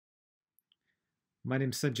My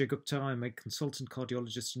name is Sanjay Gupta. I'm a consultant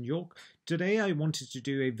cardiologist in York. Today, I wanted to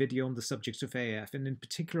do a video on the subject of AF, and in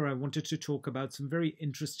particular, I wanted to talk about some very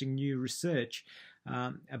interesting new research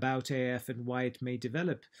about AF and why it may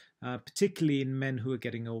develop, particularly in men who are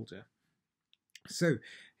getting older. So,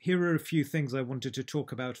 here are a few things I wanted to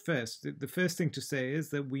talk about first. The first thing to say is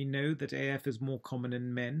that we know that AF is more common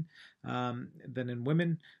in men than in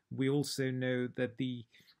women. We also know that the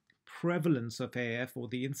prevalence of AF or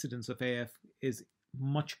the incidence of AF is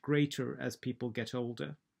much greater as people get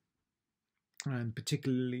older, and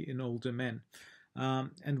particularly in older men.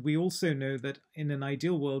 And we also know that in an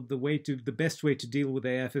ideal world, the best way to deal with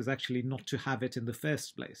AF is actually not to have it in the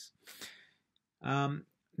first place.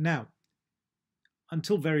 Now,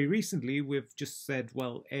 until very recently, we've just said,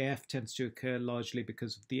 well, AF tends to occur largely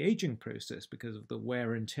because of the aging process, because of the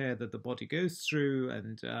wear and tear that the body goes through,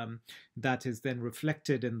 and that is then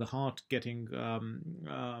reflected in the heart getting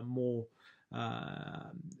more,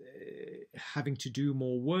 having to do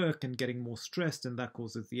more work and getting more stressed, and that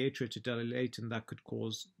causes the atria to dilate, and that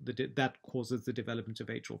causes the development of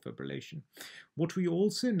atrial fibrillation. What we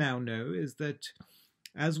also now know is that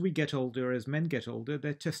as we get older, as men get older,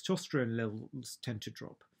 their testosterone levels tend to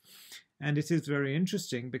drop. And it is very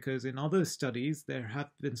interesting because in other studies, there have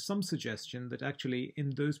been some suggestion that actually in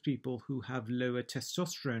those people who have lower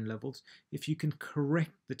testosterone levels, if you can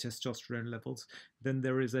correct the testosterone levels, then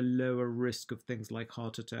there is a lower risk of things like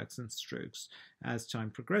heart attacks and strokes as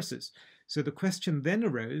time progresses. So the question then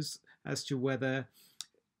arose as to whether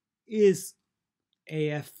is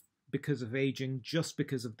AF because of aging, just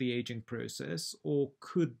because of the aging process, or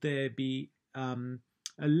could there be a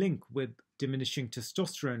link with diminishing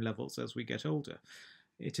testosterone levels as we get older?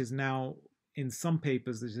 It is now, in some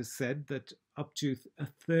papers, it is said that up to a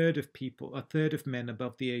third of men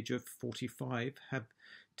above the age of 45 have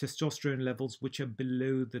testosterone levels which are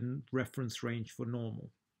below the reference range for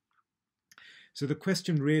normal. So the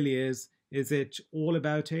question really is it all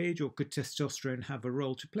about age, or could testosterone have a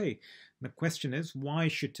role to play? And the question is, why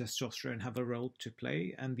should testosterone have a role to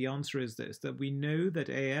play? And the answer is this, that we know that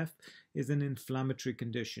AF is an inflammatory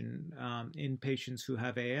condition. In patients who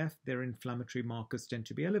have AF, their inflammatory markers tend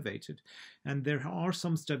to be elevated. And there are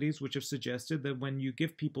some studies which have suggested that when you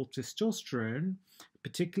give people testosterone,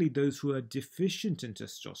 particularly those who are deficient in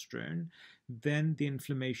testosterone, then the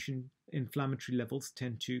inflammatory levels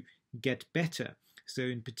tend to get better. So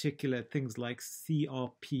in particular, things like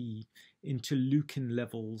CRP, interleukin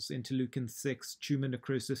levels, interleukin-6, tumor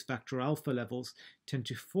necrosis factor alpha levels tend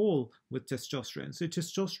to fall with testosterone. So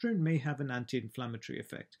testosterone may have an anti-inflammatory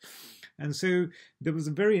effect. And so there was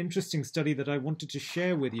a very interesting study that I wanted to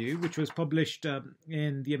share with you, which was published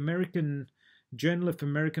in the American Journal of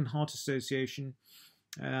American Heart Association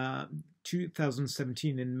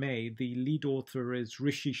 2017 in May. The lead author is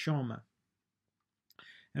Rishi Sharma.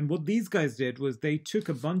 And what these guys did was they took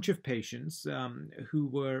a bunch of patients who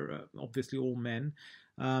were obviously all men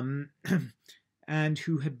and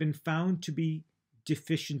who had been found to be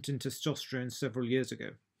deficient in testosterone several years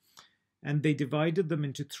ago. And they divided them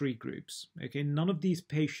into three groups. Okay, none of these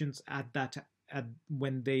patients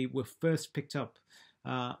when they were first picked up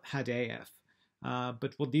had AF.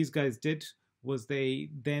 But what these guys did was they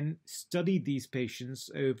then studied these patients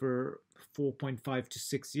over 4.5 to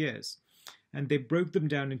 6 years. And they broke them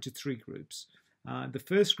down into three groups. The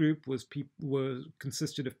first group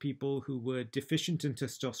consisted of people who were deficient in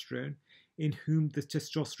testosterone, in whom the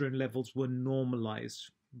testosterone levels were normalized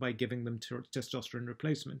by giving them testosterone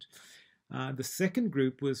replacement. The second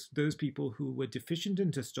group was those people who were deficient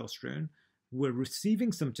in testosterone, were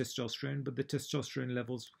receiving some testosterone, but the testosterone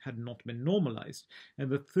levels had not been normalized. And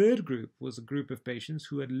the third group was a group of patients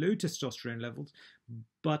who had low testosterone levels,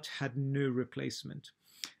 but had no replacement.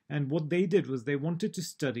 And what they did was they wanted to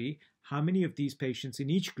study how many of these patients in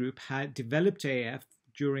each group had developed AF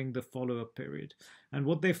during the follow-up period. And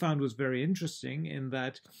what they found was very interesting in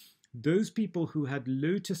that those people who had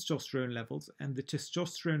low testosterone levels and the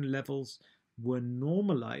testosterone levels were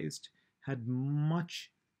normalized had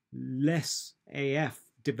much less AF,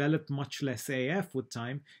 developed much less AF with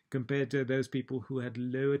time compared to those people who had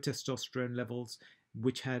lower testosterone levels,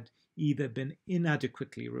 which had either been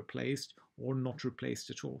inadequately replaced or not replaced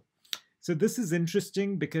at all. So this is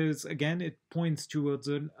interesting because, again, it points towards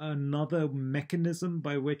another mechanism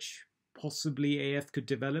by which possibly AF could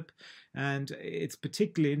develop. And it's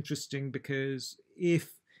particularly interesting because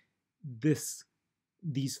if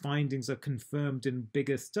these findings are confirmed in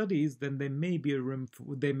bigger studies, then there may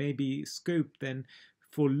be scope then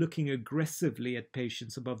for looking aggressively at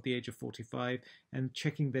patients above the age of 45 and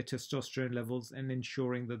checking their testosterone levels and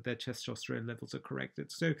ensuring that their testosterone levels are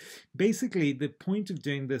corrected. So basically, the point of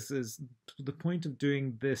doing this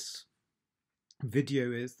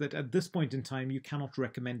video is that at this point in time, you cannot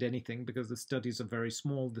recommend anything because the studies are very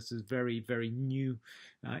small. This is very, very new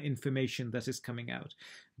information that is coming out.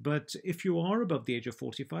 But if you are above the age of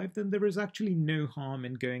 45, then there is actually no harm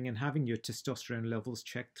in going and having your testosterone levels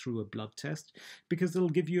checked through a blood test, because it'll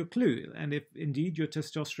give you a clue. And if indeed your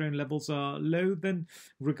testosterone levels are low, then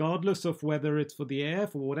regardless of whether it's for the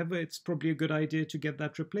AF or whatever, it's probably a good idea to get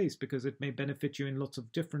that replaced, because it may benefit you in lots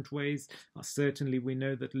of different ways. Certainly, we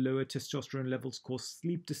know that lower testosterone levels cause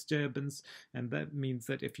sleep disturbance, and that means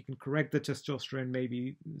that if you can correct the testosterone,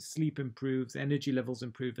 maybe sleep improves, energy levels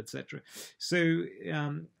improve, etc. So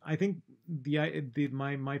I think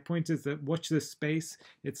my point is that watch this space.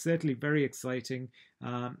 It's certainly very exciting,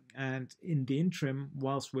 and in the interim,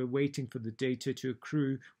 whilst we're waiting for the data to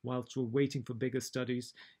accrue, whilst we're waiting for bigger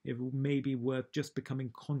studies, it may be worth just becoming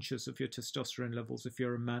conscious of your testosterone levels if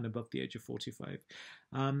you're a man above the age of 45.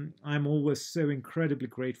 I'm always so incredibly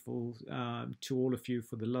grateful to all of you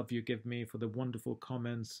for the love you give me, for the wonderful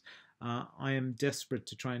comments. I am desperate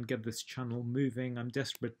to try and get this channel moving. I'm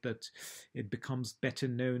desperate that it becomes better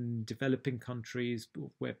known in developing countries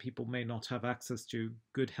where people may not have access to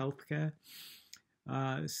good healthcare.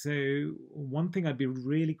 So one thing I'd be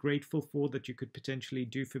really grateful for that you could potentially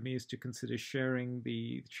do for me is to consider sharing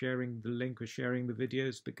the link or sharing the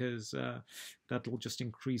videos, because that will just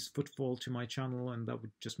increase footfall to my channel, and that would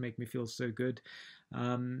just make me feel so good.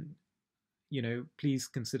 Please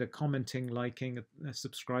consider commenting, liking,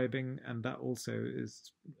 subscribing, and that also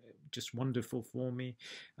is just wonderful for me.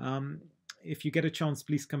 If you get a chance,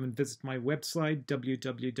 please come and visit my website,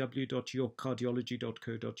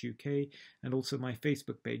 www.yourcardiology.co.uk, and also my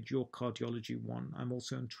Facebook page, Your Cardiology One. I'm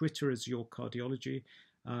also on Twitter as Your Cardiology.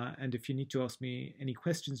 And if you need to ask me any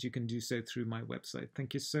questions, you can do so through my website.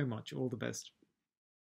 Thank you so much. All the best.